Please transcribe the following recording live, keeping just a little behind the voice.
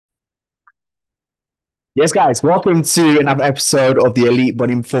Yes, guys, welcome to another episode of the Elite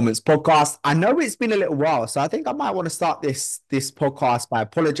Body Performance Podcast. I know it's been a little while, so I think I might want to start this podcast by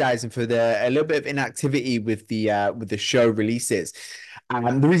apologizing for the a little bit of inactivity with the show releases.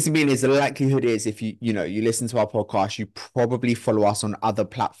 The reason being is the likelihood is if you listen to our podcast, you probably follow us on other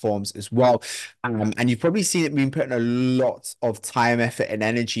platforms as well. And you've probably seen it been putting a lot of time, effort, and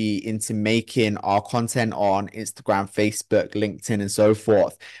energy into making our content on Instagram, Facebook, LinkedIn, and so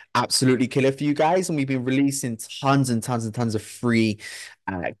forth absolutely killer for you guys. And we've been releasing tons and tons and tons of free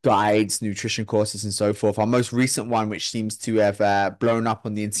guides, nutrition courses, and so forth. Our most recent one, which seems to have blown up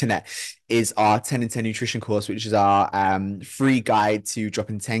on the internet, is our 10 and 10 nutrition course, which is our free guide to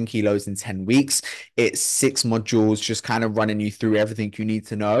dropping 10 kilos in 10 weeks. It's 6 modules, just kind of running you through everything you need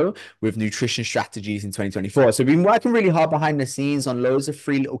to know with nutrition strategies in 2024. So we've been working really hard behind the scenes on loads of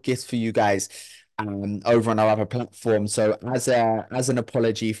free little gifts for you guys over on our other platform. So as an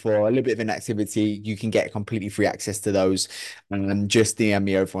apology for a little bit of inactivity, you can get completely free access to those. Just DM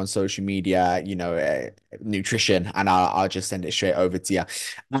me over on social media, nutrition, and I'll just send it straight over to you.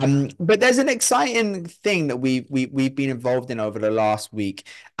 But there's an exciting thing that we've been involved in over the last week,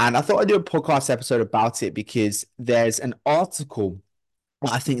 and I thought I'd do a podcast episode about it because there's an article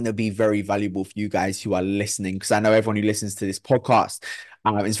I think they'll be very valuable for you guys who are listening, because I know everyone who listens to this podcast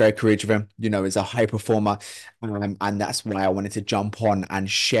is very career driven, is a high performer. And that's why I wanted to jump on and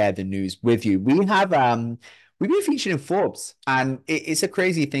share the news with you. We've been featured in Forbes, and it's a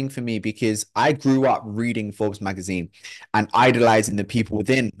crazy thing for me because I grew up reading Forbes magazine and idolizing the people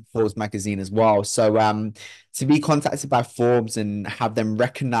within Forbes magazine as well. So to be contacted by Forbes and have them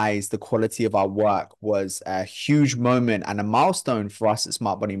recognize the quality of our work was a huge moment and a milestone for us at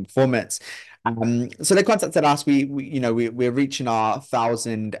Smart Body Performance. So they contacted us. We're reaching our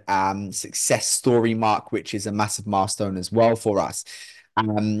 1,000 success story mark, which is a massive milestone as well for us.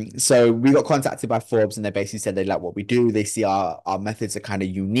 So we got contacted by Forbes, and they basically said they like what we do. They see our methods are kind of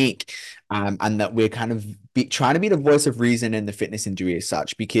unique, and that we're kind of trying to be the voice of reason in the fitness industry as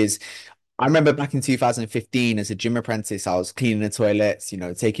such. Because I remember back in 2015 as a gym apprentice, I was cleaning the toilets,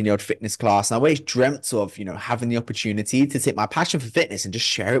 taking the odd fitness class. And I always dreamt of, having the opportunity to take my passion for fitness and just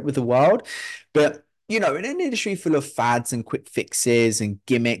share it with the world. But, in an industry full of fads and quick fixes and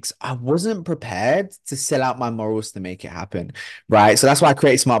gimmicks, I wasn't prepared to sell out my morals to make it happen. Right. So that's why I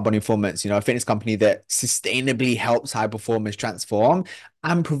created Smart Body Performance, a fitness company that sustainably helps high performers transform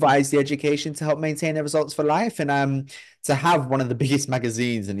and provides the education to help maintain their results for life. And to have one of the biggest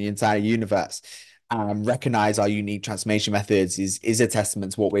magazines in the entire universe recognize our unique transformation methods is a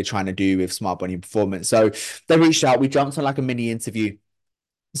testament to what we're trying to do with Smart Body Performance. So they reached out, we jumped on like a mini interview.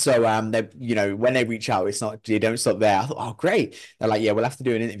 So they, when they reach out, it's not, they don't stop there. I thought, oh great. They're like, yeah, we'll have to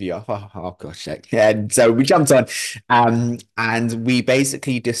do an interview. I thought, oh gosh, heck. And so we jumped on and we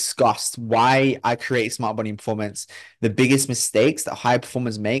basically discussed why I created Smart Body Performance, the biggest mistakes that high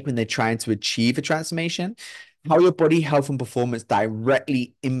performers make when they're trying to achieve a transformation, how your body health and performance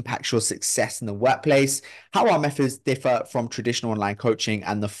directly impacts your success in the workplace, how our methods differ from traditional online coaching,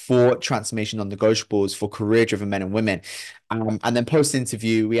 and the 4 transformation non-negotiables for career-driven men and women. And then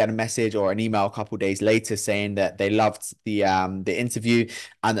post-interview, we had a message or an email a couple of days later saying that they loved the interview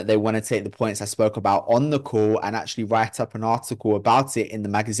and that they want to take the points I spoke about on the call and actually write up an article about it in the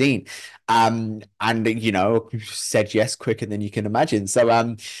magazine. And said yes quicker than you can imagine. So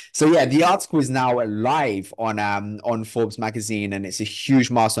yeah, the article is now live on Forbes magazine, and it's a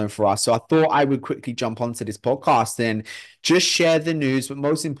huge milestone for us. So I thought I would quickly jump onto this podcast and just share the news, but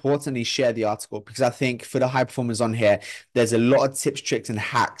most importantly, share the article, because I think for the high performers on here, there's a lot of tips, tricks, and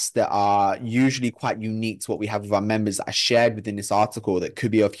hacks that are usually quite unique to what we have with our members that are shared within this article that could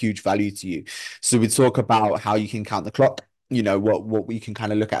be of huge value to you. So we talk about how you can count the clock, what we can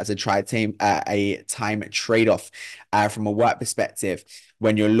kind of look at as a time trade-off from a work perspective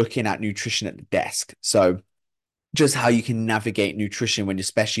when you're looking at nutrition at the desk. So just how you can navigate nutrition when you're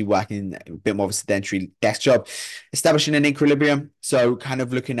especially working a bit more of a sedentary desk job, establishing an equilibrium. So kind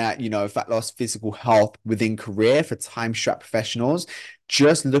of looking at, fat loss, physical health within career for time-strapped professionals,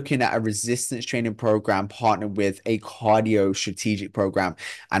 just looking at a resistance training program partnered with a cardio strategic program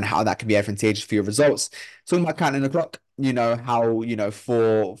and how that can be advantageous for your results. Talking about counting the clock, how,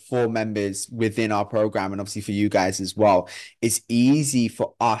 for members within our program and obviously for you guys as well, it's easy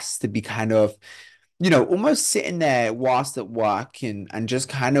for us to be kind of almost sitting there whilst at work and just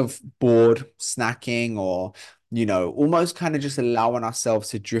kind of bored, snacking or almost kind of just allowing ourselves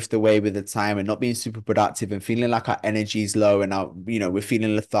to drift away with the time and not being super productive and feeling like our energy is low and we're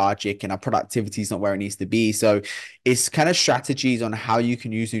feeling lethargic and our productivity is not where it needs to be. So it's kind of strategies on how you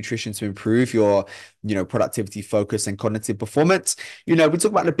can use nutrition to improve your, productivity, focus, and cognitive performance. We talk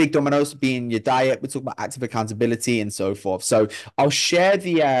about the big dominoes being your diet, we talk about active accountability and so forth. So I'll share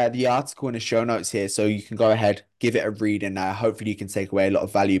the article in the show notes here so you can go ahead, give it a read, and hopefully you can take away a lot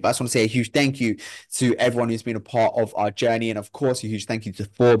of value. But I just want to say a huge thank you to everyone who's been a part of our journey. And of course, a huge thank you to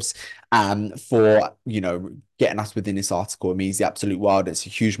Forbes for, getting us within this article. It means the absolute world. It's a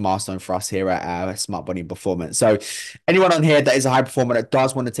huge milestone for us here at Smart Body Performance. So anyone on here that is a high performer that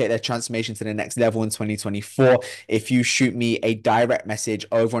does want to take their transformation to the next level in 2024, if you shoot me a direct message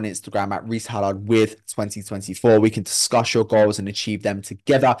over on Instagram at Reese Hallard with 2024, we can discuss your goals and achieve them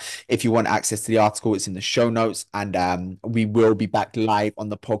together. If you want access to the article, it's in the show notes. And we will be back live on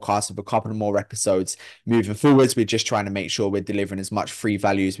the podcast with a couple more episodes moving forwards. We're just trying to make sure we're delivering as much free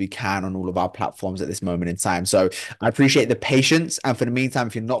value as we can on all of our platforms at this moment in time. So I appreciate the patience. And for the meantime,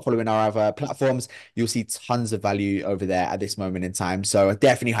 if you're not following our other platforms, you'll see tons of value over there at this moment in time. So I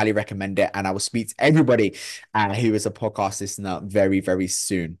definitely highly recommend it. And I will speak to everybody who is a podcast listener very, very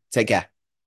soon. Take care.